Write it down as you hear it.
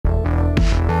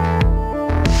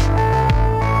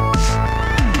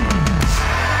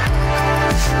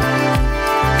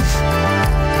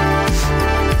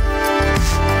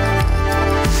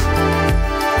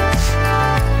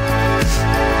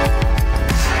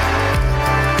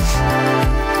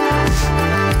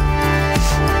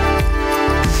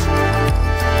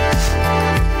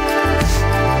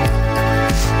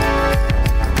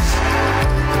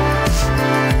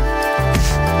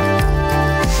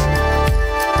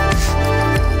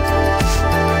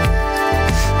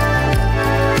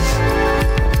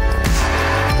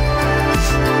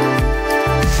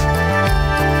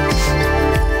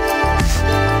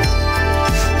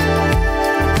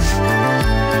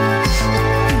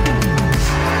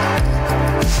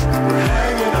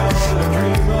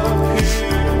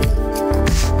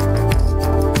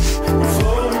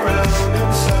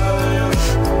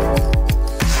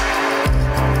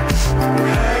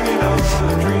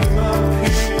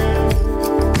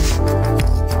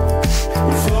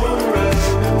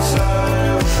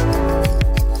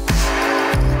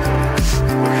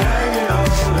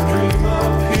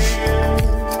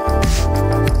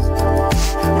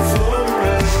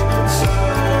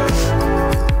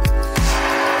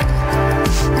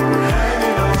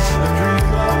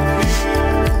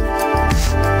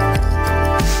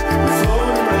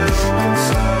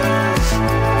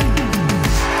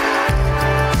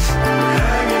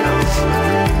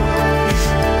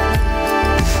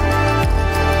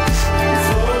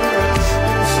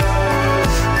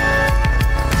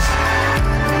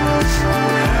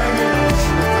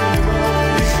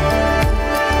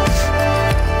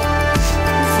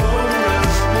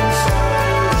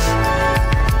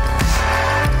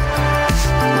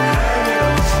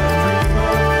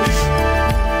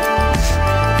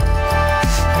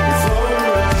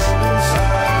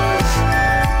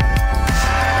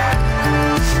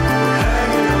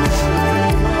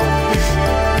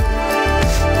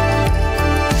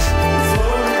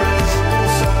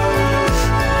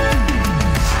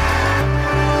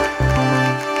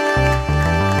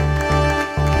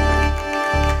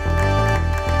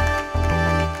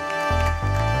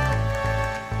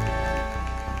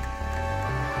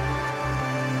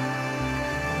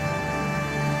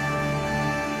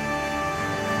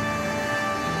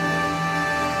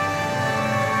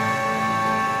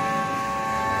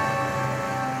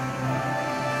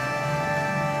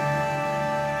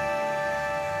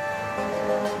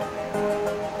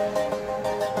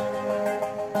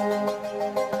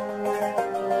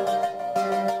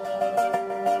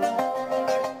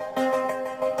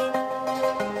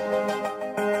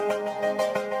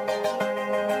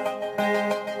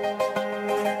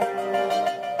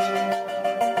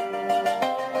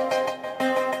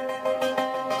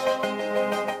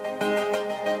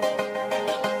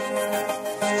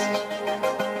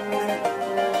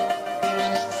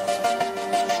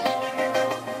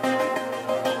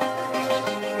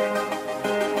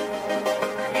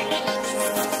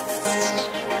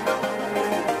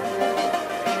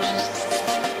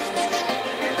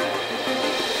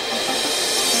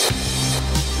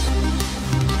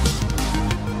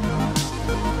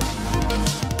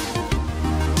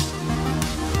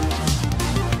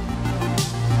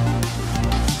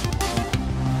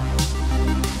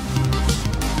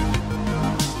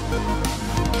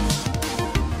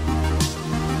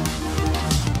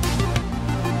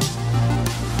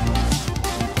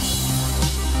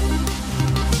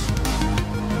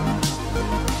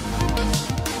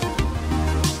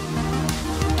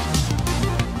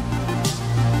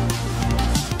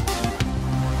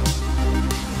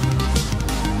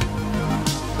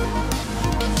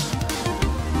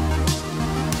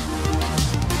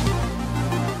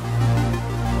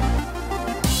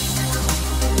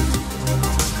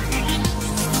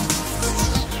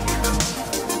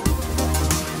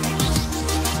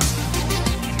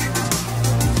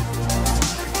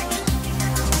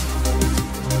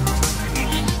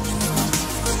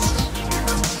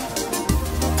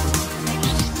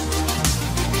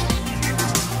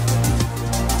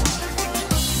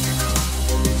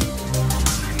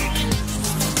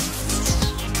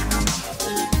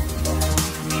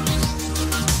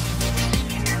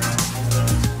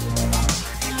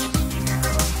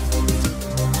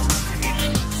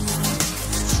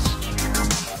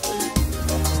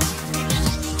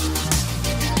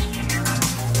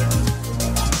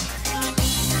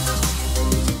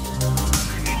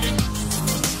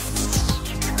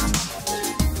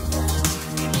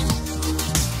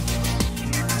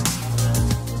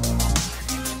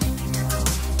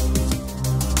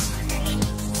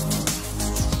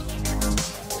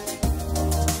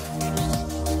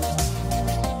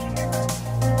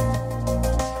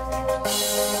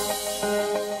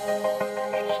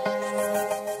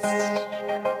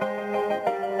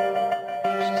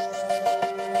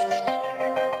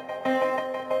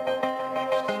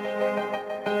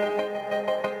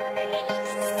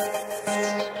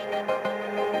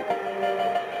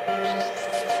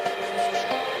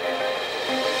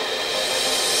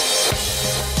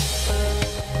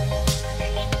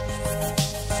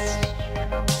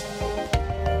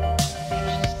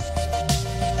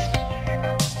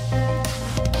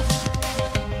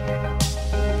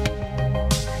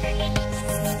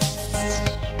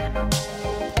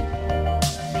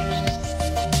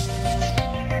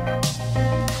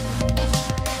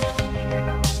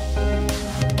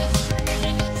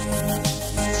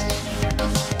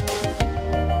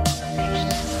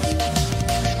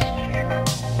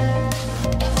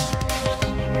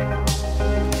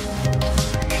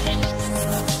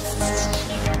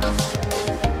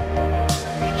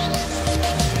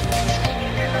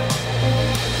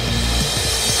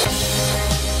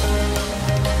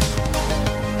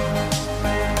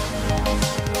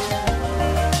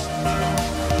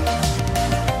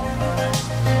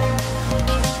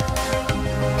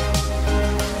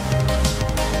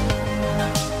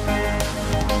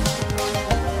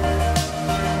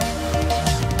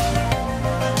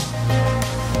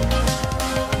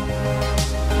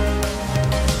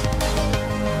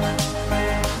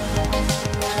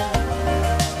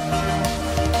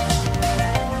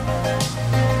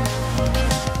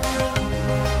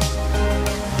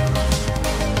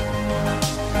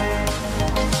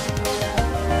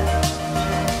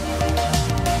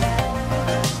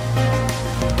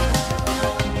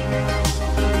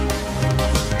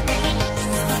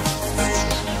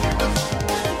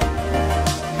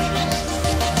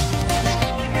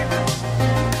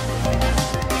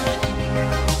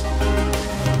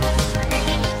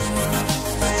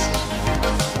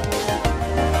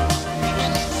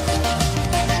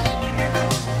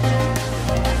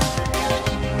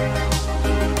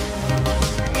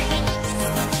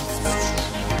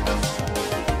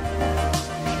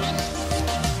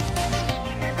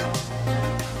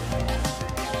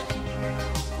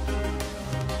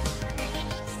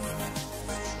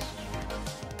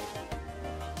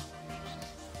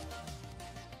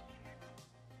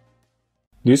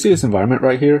Do you see this environment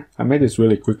right here? I made this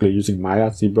really quickly using Maya,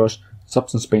 Zbrush,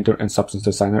 Substance Painter and Substance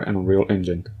Designer and Unreal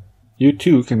Engine. You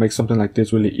too can make something like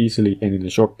this really easily and in a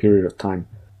short period of time.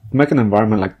 To make an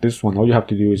environment like this one, all you have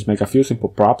to do is make a few simple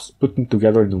props, put them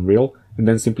together in Unreal, and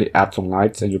then simply add some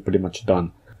lights and you're pretty much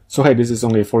done. So hey, this is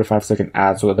only a 45-second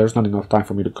ad, so there's not enough time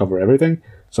for me to cover everything,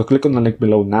 so click on the link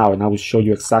below now and I will show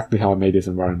you exactly how I made this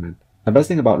environment. The best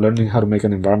thing about learning how to make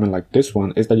an environment like this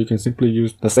one is that you can simply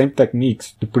use the same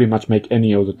techniques to pretty much make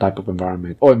any other type of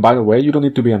environment. Oh, and by the way, you don't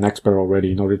need to be an expert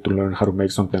already in order to learn how to make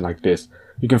something like this.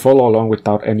 You can follow along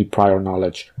without any prior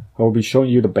knowledge. I will be showing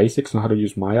you the basics on how to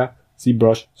use Maya,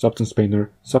 ZBrush, Substance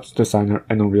Painter, Substance Designer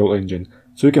and Unreal Engine,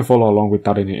 so you can follow along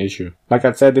without any issue. Like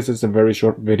I said, this is a very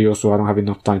short video, so I don't have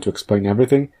enough time to explain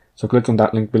everything, so click on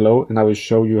that link below and I will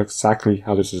show you exactly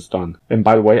how this is done. And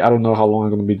by the way, I don't know how long I'm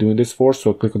going to be doing this for,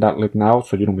 so click on that link now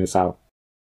so you don't miss out.